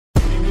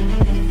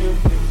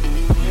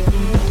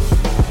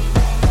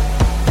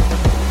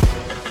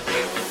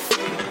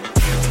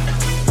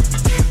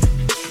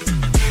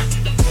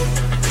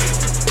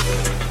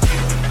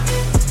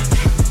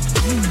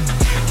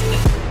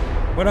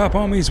up,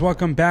 homies?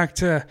 Welcome back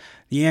to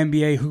the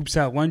NBA Hoops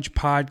at Lunch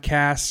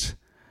podcast,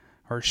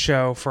 or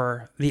show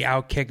for the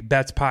Outkick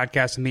Bets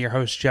podcast. I'm your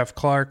host, Jeff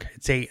Clark.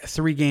 It's a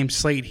 3-game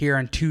slate here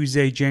on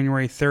Tuesday,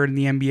 January 3rd in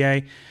the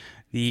NBA.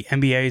 The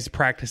NBA is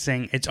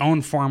practicing its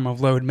own form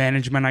of load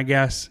management, I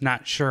guess.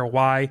 Not sure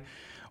why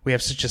we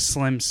have such a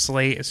slim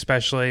slate,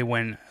 especially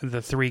when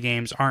the 3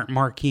 games aren't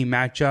marquee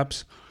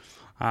matchups.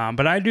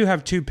 But I do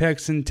have 2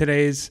 picks in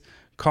today's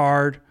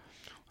card.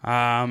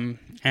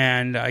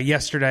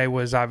 Yesterday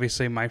was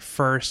obviously my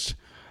first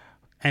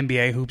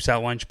NBA Hoops at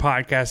Lunch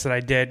podcast that I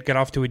did. Got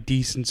off to a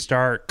decent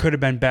start. Could have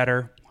been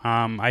better.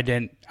 I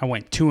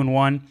went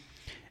 2-1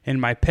 in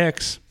my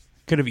picks.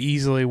 Could have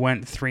easily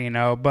went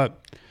 3-0,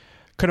 but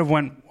could have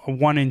went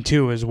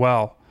 1-2 as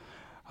well.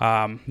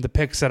 The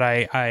picks that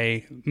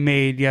I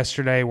made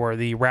yesterday were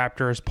the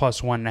Raptors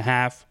plus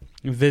 1.5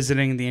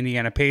 visiting the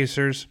Indiana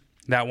Pacers.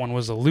 That one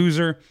was a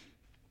loser.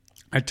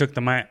 I took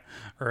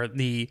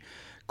the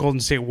Golden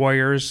State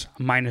Warriors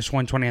minus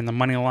 120 on the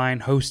money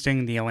line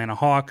hosting the Atlanta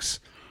Hawks.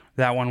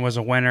 That one was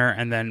a winner.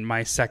 And then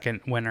my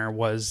second winner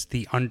was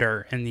the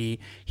under in the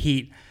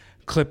Heat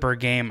Clipper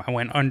game. I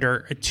went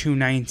under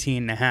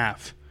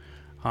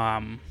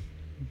 219.5.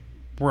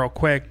 Real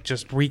quick,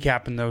 just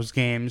recapping those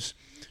games.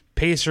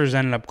 Pacers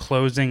ended up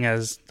closing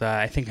as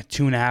I think a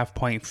 2.5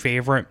 point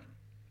favorite.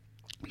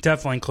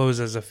 Definitely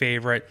closed as a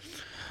favorite.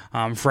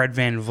 Fred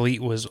VanVleet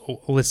was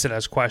listed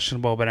as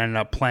questionable, but ended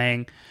up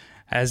playing,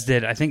 as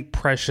did, I think,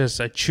 Precious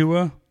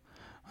Achiuwa,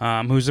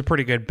 who's a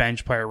pretty good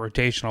bench player,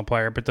 rotational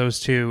player. But those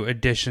 2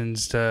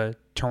 additions to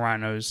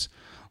Toronto's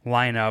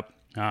lineup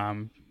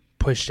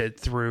pushed it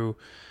through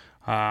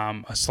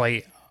a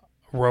slight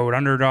road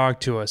underdog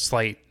to a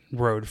slight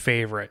road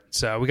favorite.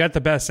 So we got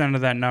the best end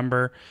of that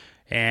number,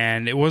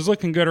 and it was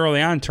looking good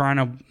early on.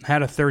 Toronto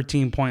had a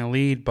 13-point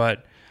lead,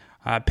 but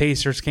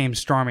Pacers came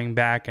storming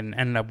back and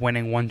ended up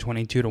winning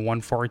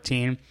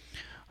 122-114.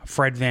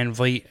 Fred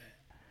VanVleet,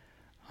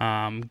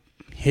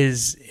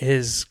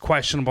 his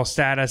questionable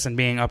status and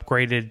being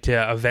upgraded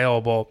to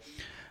available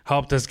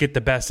helped us get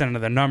the best end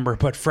of the number,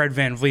 but Fred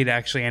VanVleet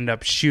actually ended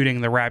up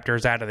shooting the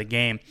Raptors out of the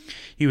game.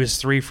 He was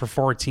 3 for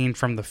 14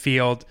 from the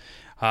field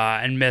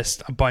and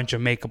missed a bunch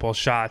of makeable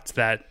shots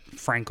that,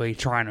 frankly,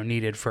 Toronto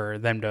needed for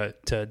them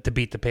to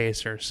beat the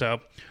Pacers. So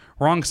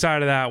wrong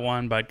side of that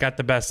one, but got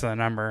the best of the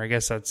number. I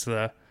guess that's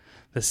the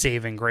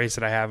saving grace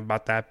that I have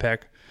about that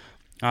pick.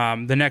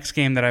 The next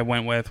game that I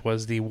went with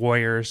was the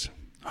Warriors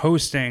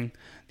hosting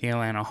the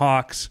Atlanta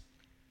Hawks.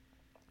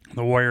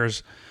 The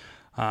Warriors,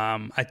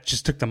 I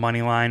just took the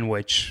money line,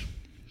 which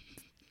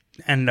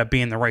ended up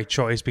being the right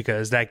choice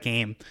because that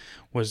game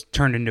was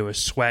turned into a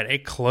sweat.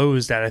 It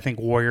closed at, I think,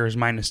 Warriors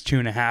minus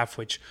 2.5,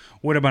 which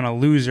would have been a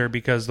loser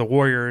because the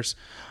Warriors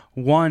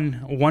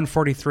won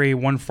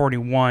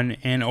 143-141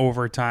 in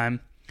overtime.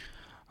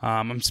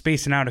 I'm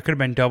spacing out. It could have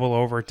been double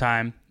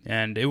overtime,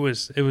 and it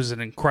was an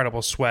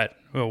incredible sweat,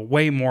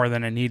 way more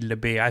than it needed to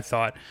be. I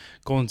thought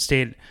Golden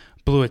State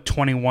blew a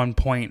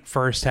 21-point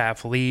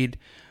first-half lead.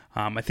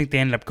 I think they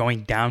ended up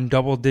going down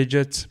double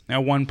digits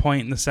at one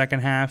point in the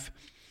second half.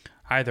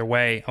 Either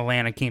way,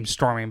 Atlanta came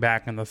storming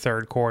back in the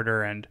third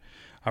quarter and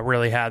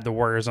really had the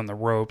Warriors on the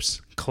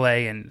ropes.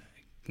 Clay and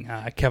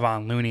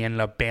Kevon Looney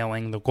ended up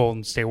bailing the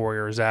Golden State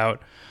Warriors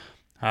out.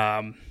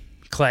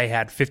 Clay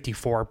had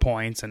 54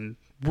 points and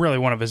really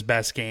one of his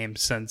best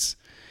games since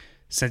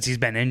he's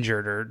been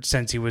injured, or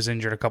since he was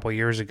injured a couple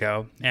years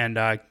ago. And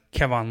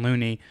Kevon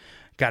Looney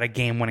got a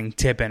game-winning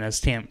tip in as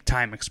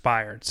time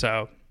expired.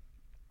 So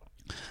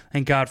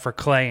thank God for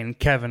Clay and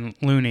Kevin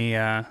Looney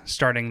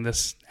starting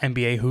this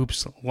NBA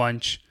Hoops at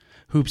Lunch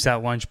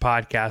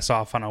podcast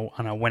off on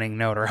a winning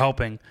note, or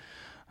helping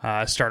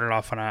start it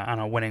off on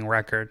a winning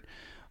record.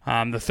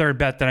 The third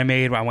bet that I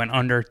made, I went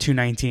under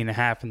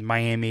 219.5 in the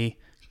Miami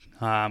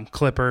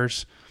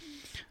Clippers.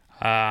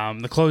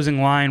 The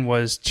closing line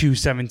was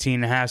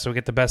 217.5, so we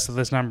get the best of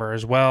this number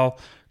as well.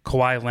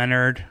 Kawhi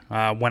Leonard,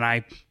 when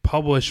I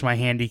published my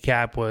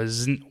handicap,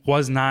 was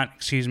not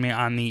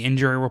on the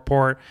injury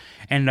report.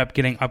 Ended up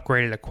getting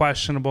upgraded to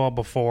questionable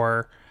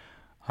before,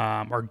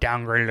 or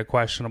downgraded to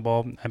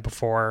questionable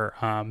before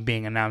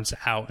being announced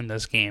out in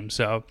this game.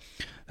 So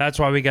that's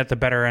why we got the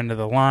better end of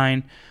the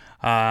line.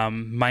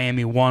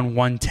 Miami won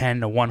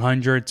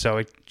 110-100, so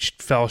it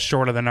fell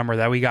short of the number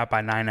that we got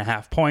by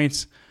 9.5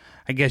 points.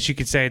 I guess you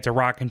could say it's a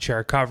rocking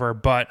chair cover,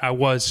 but I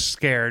was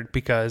scared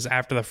because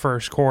after the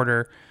first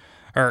quarter,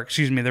 there was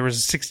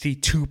a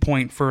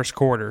 62-point first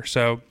quarter.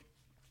 So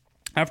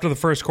after the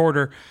first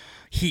quarter,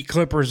 Heat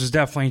Clippers is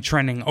definitely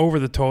trending over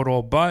the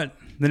total, but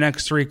the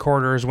next 3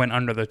 quarters went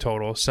under the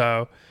total.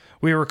 So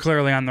we were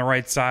clearly on the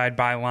right side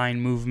by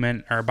line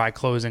movement, or by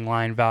closing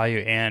line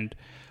value, and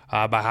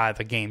by how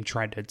the game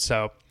trended.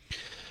 So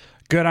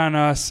good on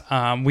us.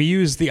 We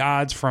use the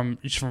odds from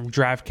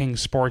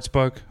DraftKings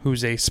Sportsbook,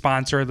 who's a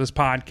sponsor of this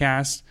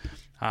podcast.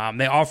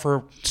 They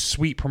offer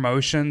sweet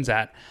promotions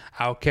at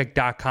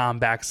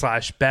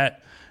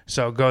outkick.com/bet.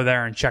 So go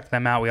there and check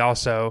them out. We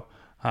also,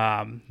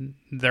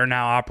 they're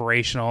now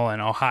operational in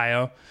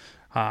Ohio.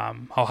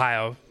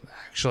 Ohio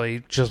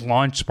actually just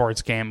launched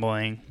sports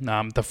gambling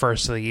the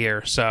first of the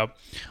year. So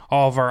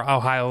all of our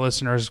Ohio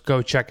listeners,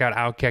 go check out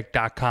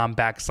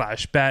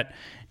outkick.com/bet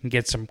and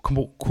get some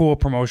cool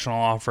promotional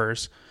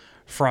offers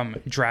from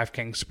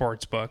DraftKings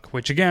Sportsbook,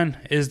 which again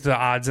is the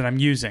odds that I'm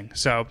using.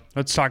 So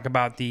let's talk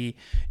about the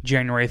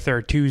January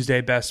 3rd, Tuesday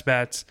best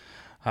bets.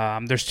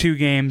 There's 3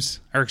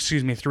 games,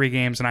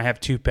 and I have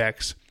 2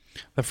 picks.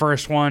 The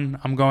first one,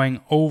 I'm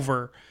going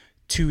over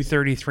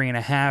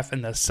 233.5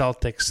 in the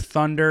Celtics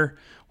Thunder,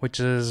 which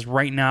is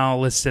right now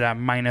listed at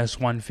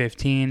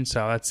 -115.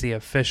 So that's the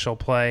official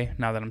play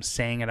now that I'm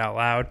saying it out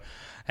loud.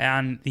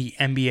 And the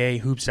NBA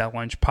Hoops at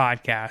Lunch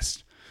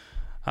podcast.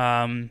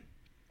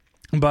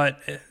 But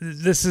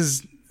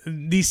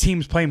these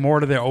teams play more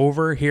to the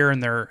over here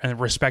in their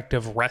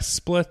respective rest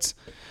splits.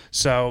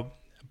 So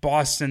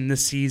Boston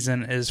this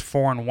season is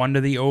 4-1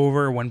 to the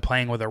over when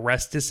playing with a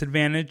rest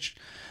disadvantage.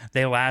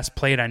 They last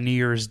played on New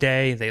Year's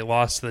Day. They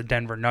lost to the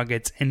Denver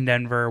Nuggets in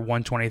Denver,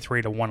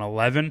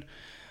 123-111.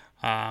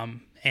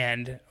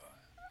 And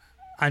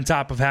on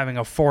top of having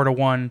a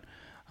 4-1,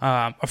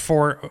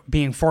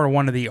 being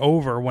 4-1 to the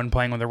over when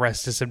playing with a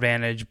rest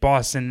disadvantage,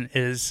 Boston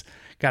is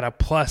got a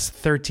plus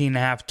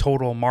 13.5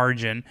 total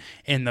margin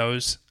in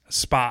those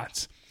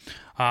spots.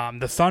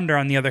 The Thunder,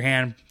 on the other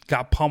hand,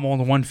 got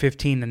pummeled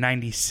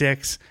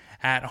 115-96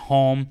 at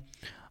home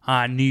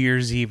on New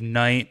Year's Eve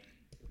night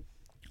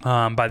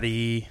by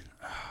the,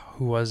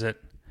 who was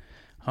it?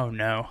 Oh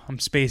no, I'm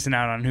spacing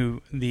out on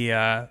who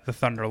the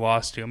Thunder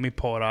lost to. Let me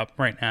pull it up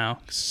right now.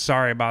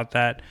 Sorry about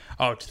that.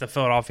 Oh, to the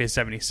Philadelphia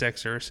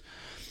 76ers.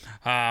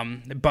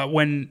 But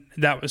when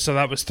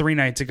that was 3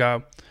 nights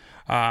ago.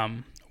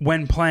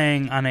 When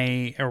playing on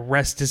a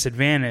rest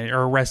disadvantage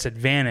or a rest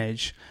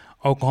advantage,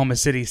 Oklahoma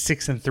City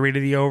 6-3 to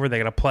the over. They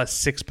got a plus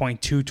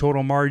 6.2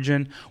 total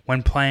margin.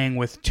 When playing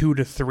with 2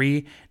 to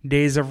 3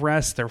 days of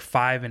rest, they're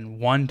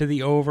 5-1 to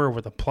the over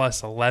with a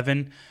plus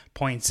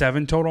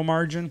 11.7 total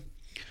margin.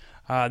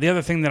 The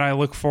other thing that I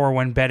look for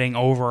when betting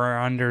over or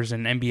unders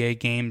in NBA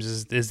games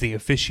is the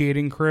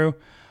officiating crew.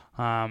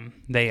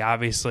 They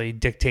obviously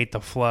dictate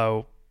the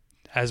flow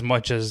as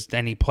much as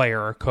any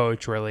player or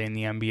coach really in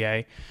the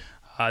NBA.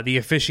 The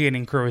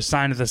officiating crew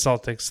assigned to the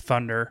Celtics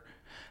Thunder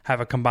have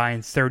a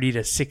combined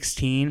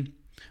 30-16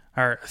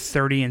 or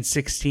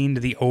 30-16 to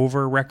the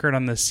over record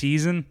on the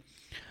season.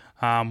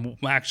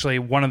 Actually,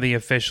 one of the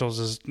officials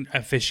is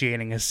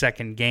officiating his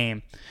second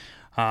game,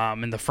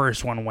 and the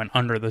first one went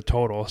under the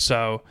total.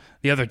 So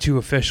the other 2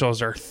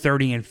 officials are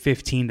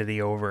 30-15 to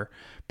the over.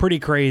 Pretty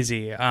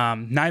crazy.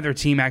 Neither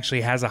team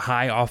actually has a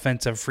high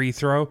offensive free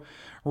throw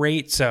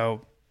rate,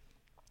 so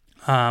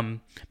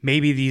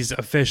maybe these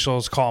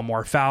officials call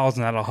more fouls,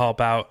 and that'll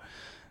help out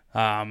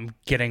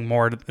getting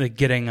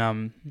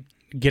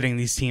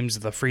these teams to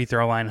the free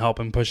throw line,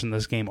 helping pushing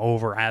this game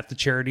over at the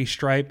charity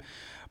stripe.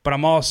 But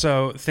I'm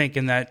also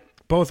thinking that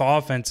both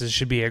offenses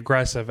should be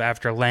aggressive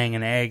after laying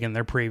an egg in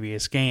their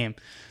previous game.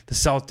 The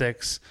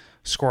Celtics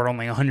scored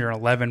only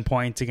 111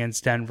 points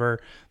against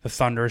Denver. The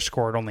Thunder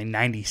scored only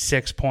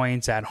 96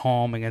 points at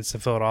home against the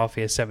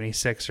Philadelphia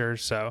 76ers.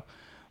 So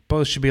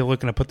both should be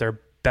looking to put their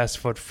best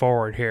foot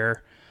forward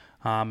here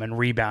and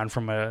rebound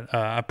from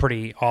a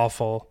pretty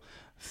awful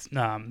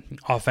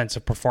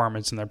offensive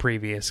performance in their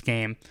previous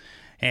game.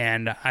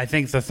 And I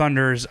think the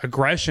Thunder's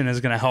aggression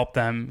is going to help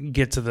them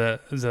get to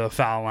the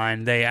foul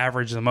line. They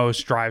average the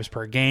most drives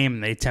per game,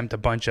 and they attempt a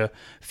bunch of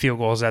field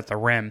goals at the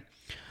rim.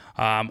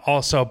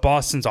 Also,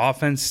 Boston's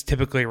offense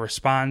typically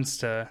responds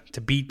to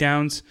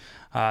beatdowns.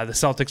 The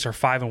Celtics are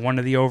 5-1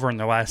 to the over in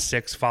their last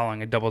 6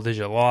 following a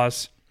double-digit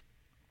loss.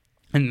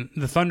 And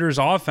the Thunder's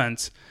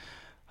offense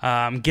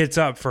gets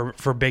up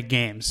for big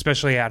games,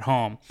 especially at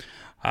home.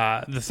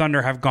 The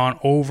Thunder have gone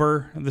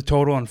over the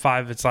total in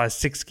 5 of its last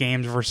 6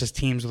 games versus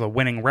teams with a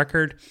winning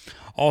record.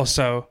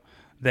 Also,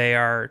 they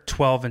are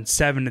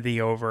 12-7 to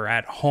the over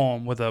at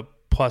home with a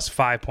plus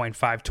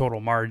 5.5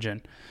 total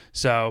margin.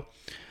 So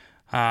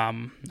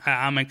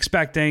I'm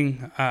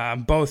expecting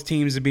both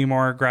teams to be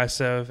more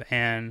aggressive,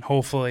 and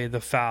hopefully the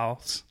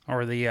fouls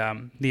or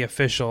the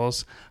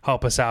officials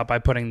help us out by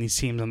putting these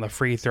teams on the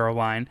free throw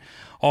line.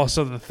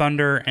 Also, the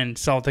Thunder and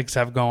Celtics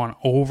have gone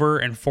over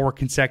in 4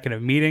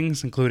 consecutive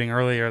meetings, including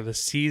earlier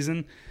this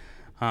season.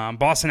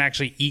 Boston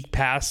actually eked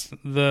past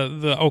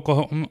the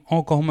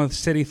Oklahoma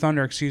City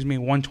Thunder,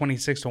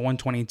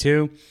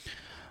 126-122.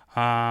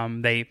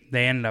 They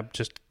ended up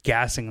just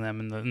gassing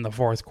them in the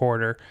fourth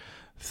quarter.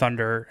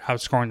 Thunder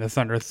outscoring the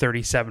Thunder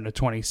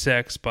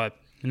 37-26, but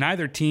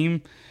neither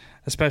team,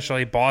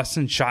 especially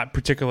Boston, shot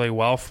particularly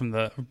well from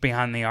the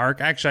behind the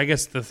arc. Actually, I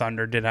guess the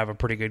Thunder did have a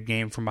pretty good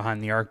game from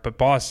behind the arc, but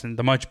Boston,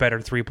 the much better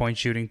 3-point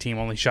shooting team,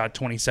 only shot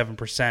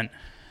 27%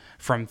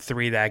 from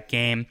 3 that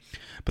game.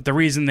 But the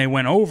reason they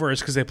went over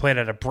is because they played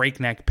at a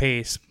breakneck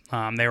pace.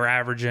 They were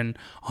averaging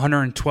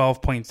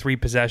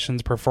 112.3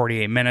 possessions per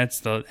 48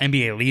 minutes. The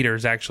NBA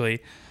leaders,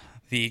 actually,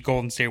 the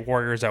Golden State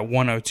Warriors at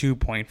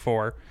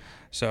 102.4.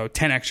 So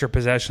 10 extra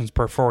possessions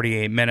per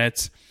 48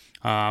 minutes.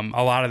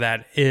 A lot of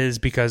that is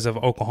because of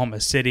Oklahoma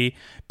City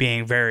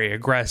being very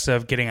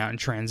aggressive, getting out in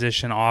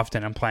transition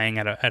often, and playing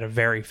at a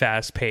very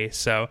fast pace.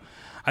 So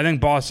I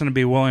think Boston would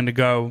be willing to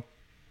go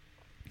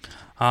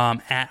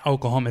at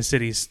Oklahoma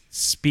City's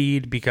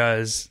speed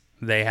because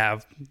they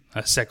have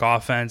a sick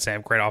offense, they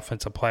have great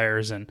offensive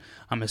players, and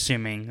I'm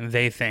assuming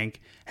they think,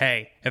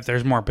 hey, if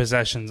there's more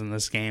possessions in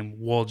this game,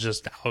 we'll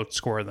just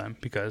outscore them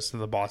because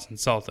of the Boston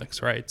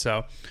Celtics, right?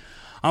 So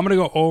I'm going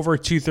to go over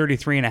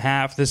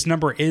 233.5. This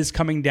number is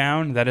coming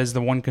down. That is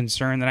the one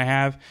concern that I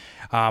have.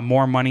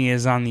 More money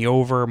is on the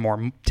over,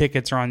 more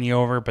tickets are on the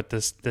over, but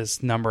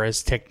this number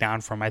has ticked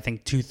down from, I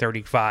think,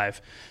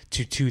 235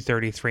 to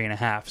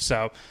 233.5.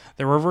 So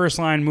the reverse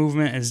line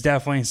movement is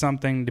definitely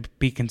something to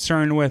be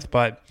concerned with,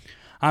 but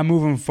I'm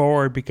moving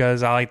forward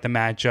because I like the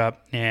matchup,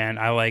 and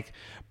I like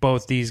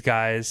both these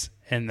guys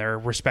in their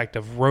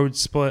respective road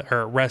split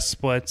or rest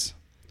splits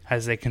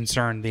as they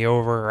concern the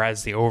over, or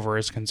as the over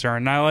is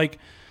concerned. And I like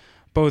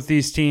both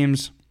these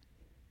teams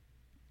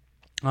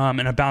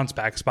in a bounce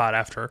back spot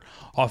after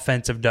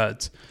offensive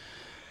duds.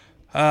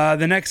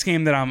 The next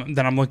game that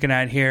I'm looking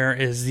at here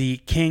is the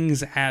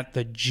Kings at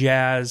the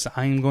Jazz.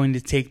 I'm going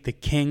to take the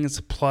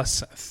Kings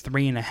plus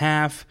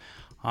 3.5.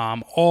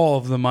 All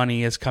of the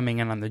money is coming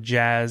in on the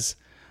Jazz,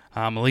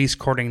 at least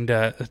according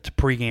to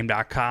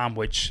pregame.com,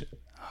 which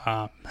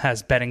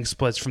has betting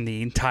splits from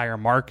the entire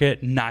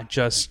market, not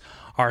just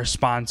our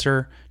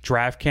sponsor,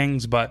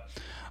 DraftKings. But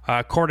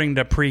according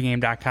to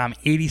pregame.com,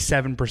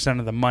 87%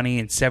 of the money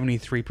and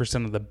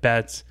 73% of the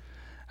bets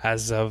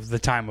as of the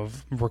time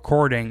of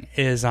recording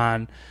is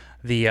on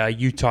the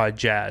Utah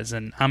Jazz.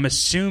 And I'm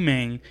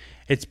assuming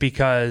it's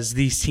because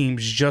these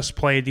teams just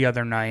played the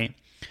other night.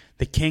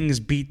 The Kings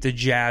beat the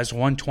Jazz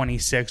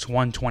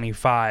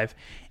 126-125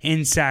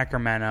 in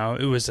Sacramento.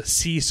 It was a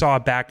seesaw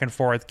back and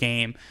forth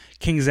game.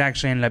 Kings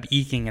actually ended up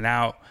eking it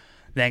out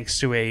thanks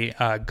to a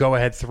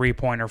go-ahead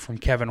three-pointer from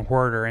Kevin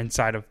Huerter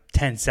inside of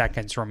 10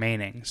 seconds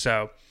remaining.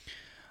 So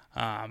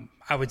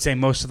I would say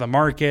most of the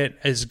market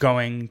is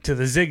going to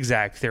the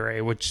zigzag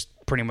theory, which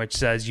pretty much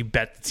says you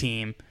bet the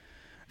team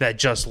that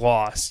just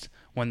lost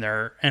when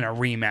they're in a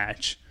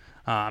rematch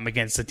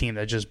against the team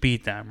that just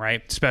beat them,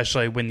 right?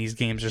 Especially when these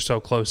games are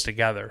so close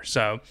together.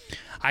 So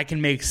I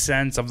can make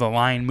sense of the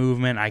line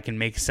movement. I can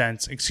make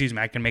sense of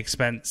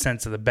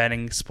the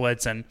betting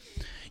splits. And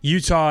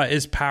Utah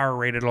is power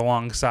rated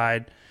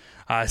alongside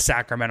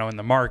Sacramento in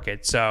the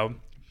market. So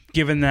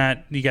given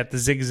that you got the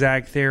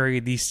zigzag theory,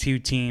 these two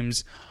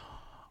teams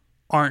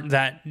aren't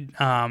that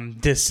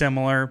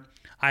dissimilar,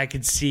 I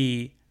could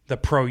see the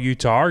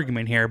pro-Utah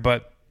argument here.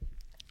 But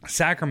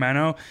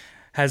Sacramento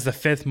has the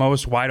fifth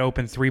most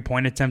wide-open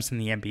three-point attempts in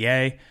the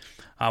NBA,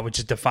 which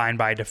is defined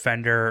by a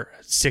defender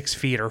 6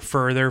 feet or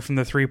further from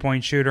the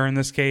three-point shooter in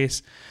this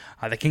case.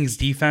 The Kings'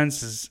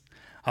 defense is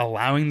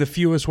allowing the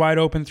fewest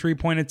wide-open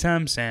three-point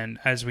attempts, and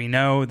as we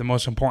know, the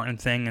most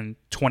important thing in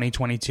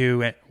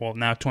 2022, well,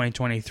 now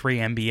 2023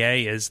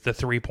 NBA is the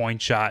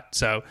three-point shot.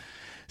 So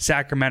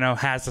Sacramento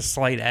has a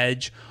slight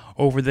edge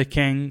over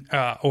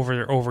the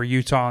over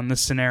Utah in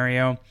this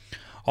scenario.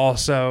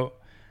 Also,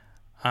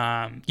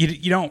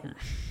 you don't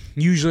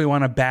usually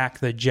want to back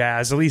the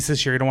Jazz. At least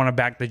this year, you don't want to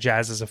back the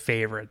Jazz as a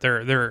favorite.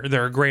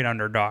 They're a great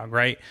underdog,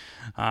 right?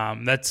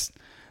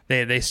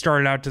 They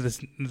started out to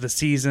the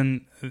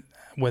season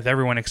with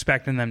everyone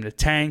expecting them to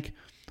tank,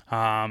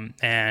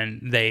 and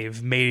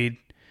they've made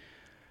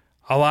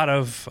a lot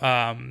of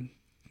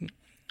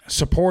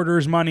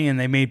supporters money, and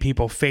they made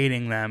people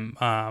fading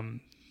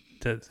them.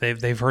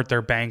 They've hurt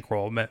their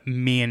bankroll.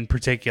 Me in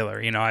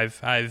particular,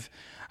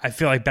 I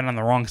feel like been on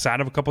the wrong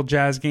side of a couple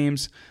Jazz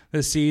games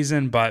this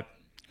season, but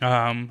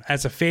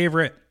as a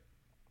favorite,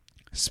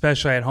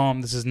 especially at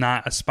home, this is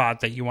not a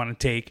spot that you want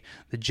to take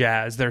the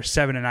Jazz. They're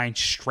 7-9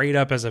 straight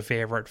up as a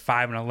favorite,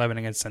 5-11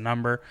 against the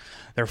number.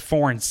 They're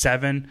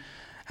 4-7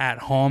 at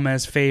home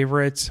as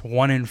favorites,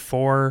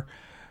 1-4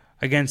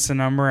 against the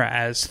number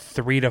as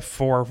 3 to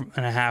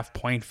 4.5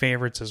 point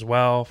favorites as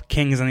well.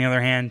 Kings, on the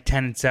other hand,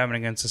 10-7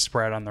 against the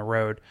spread on the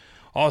road.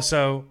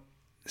 Also,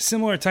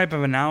 similar type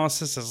of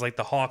analysis as like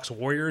the Hawks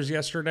Warriors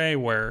yesterday,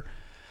 where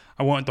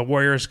I went with the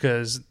Warriors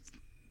because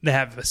they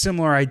have a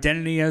similar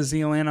identity as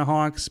the Atlanta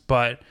Hawks,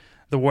 but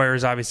the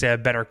Warriors obviously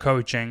have better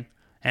coaching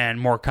and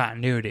more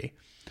continuity.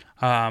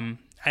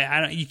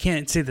 You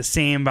can't say the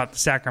same about the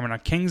Sacramento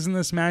Kings in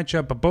this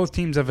matchup, but both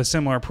teams have a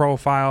similar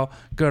profile: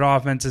 good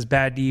offenses,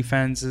 bad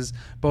defenses.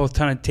 Both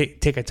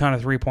take a ton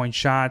of three-point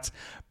shots.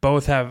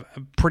 Both have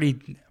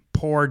pretty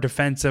poor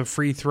defensive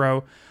free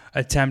throw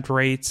attempt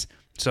rates,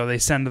 so they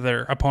send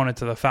their opponent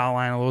to the foul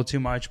line a little too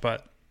much.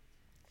 But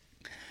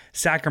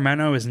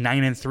Sacramento is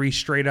 9-3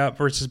 straight up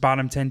versus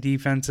bottom 10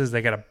 defenses.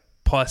 They got a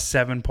plus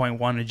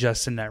 7.1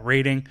 adjusted net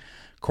rating,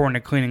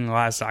 according to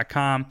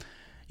cleaningglass.com.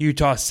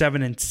 Utah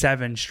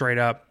 7-7 straight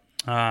up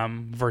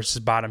versus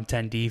bottom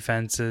 10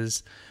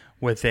 defenses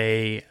with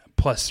a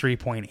plus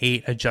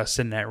 3.8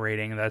 adjusted net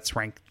rating. That's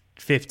ranked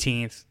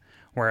 15th,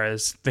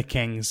 whereas the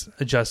Kings'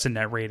 adjusted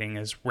net rating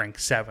is ranked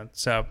 7th.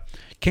 So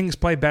Kings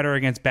play better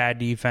against bad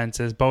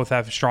defenses. Both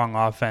have strong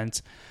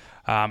offense.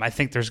 I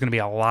think there's going to be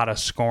a lot of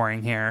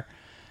scoring here,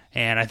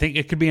 and I think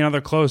it could be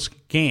another close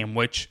game,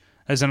 which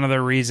is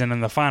another reason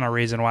and the final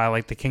reason why I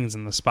like the Kings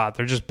in the spot.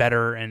 They're just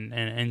better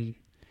in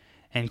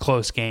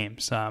close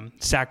games.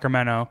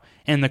 Sacramento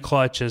in the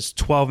clutch is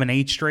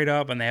 12-8 straight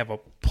up, and they have a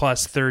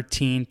plus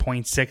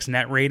 13.6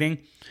 net rating.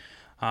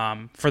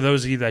 For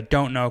those of you that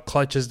don't know,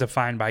 clutch is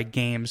defined by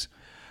games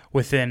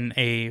within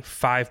a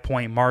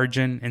 5-point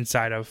margin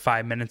inside of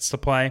 5 minutes to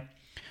play.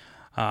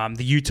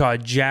 The Utah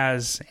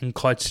Jazz in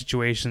clutch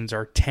situations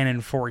are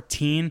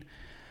 10-14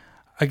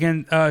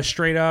 again,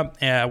 straight up,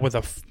 with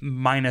a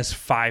minus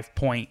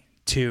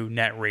 5.2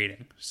 net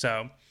rating.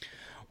 So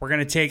we're going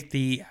to take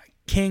the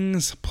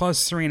Kings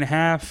plus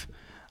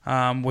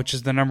 3.5, which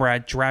is the number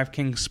at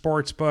DraftKings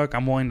Sportsbook.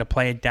 I'm willing to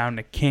play it down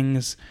to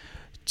Kings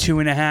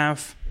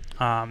 2.5.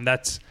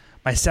 That's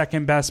my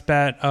second best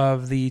bet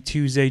of the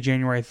Tuesday,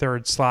 January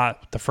 3rd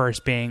slot, the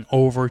first being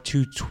over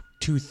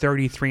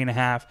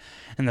 233.5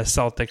 in the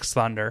Celtics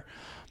Thunder.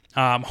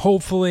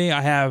 Hopefully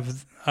I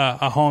have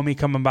a homie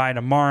coming by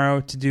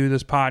tomorrow to do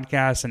this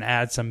podcast and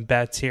add some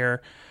bets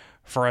here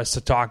for us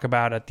to talk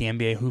about at the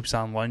NBA Hoops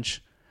on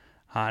Lunch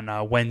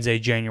on Wednesday,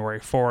 January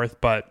 4th.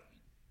 But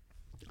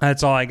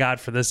that's all I got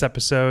for this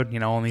episode.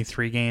 Only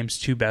 3 games,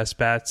 2 best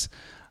bets.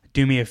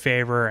 Do me a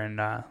favor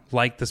and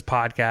like this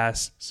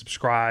podcast,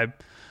 subscribe,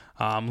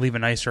 leave a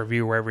nice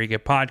review wherever you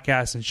get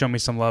podcasts, and show me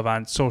some love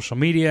on social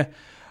media.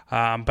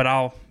 But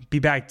I'll be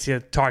back to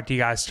talk to you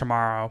guys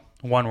tomorrow,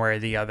 one way or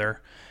the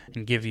other,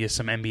 and give you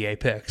some NBA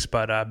picks.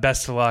 But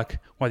best of luck,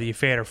 whether you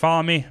fade or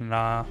follow me, and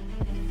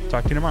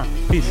talk to you tomorrow.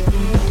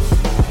 Peace.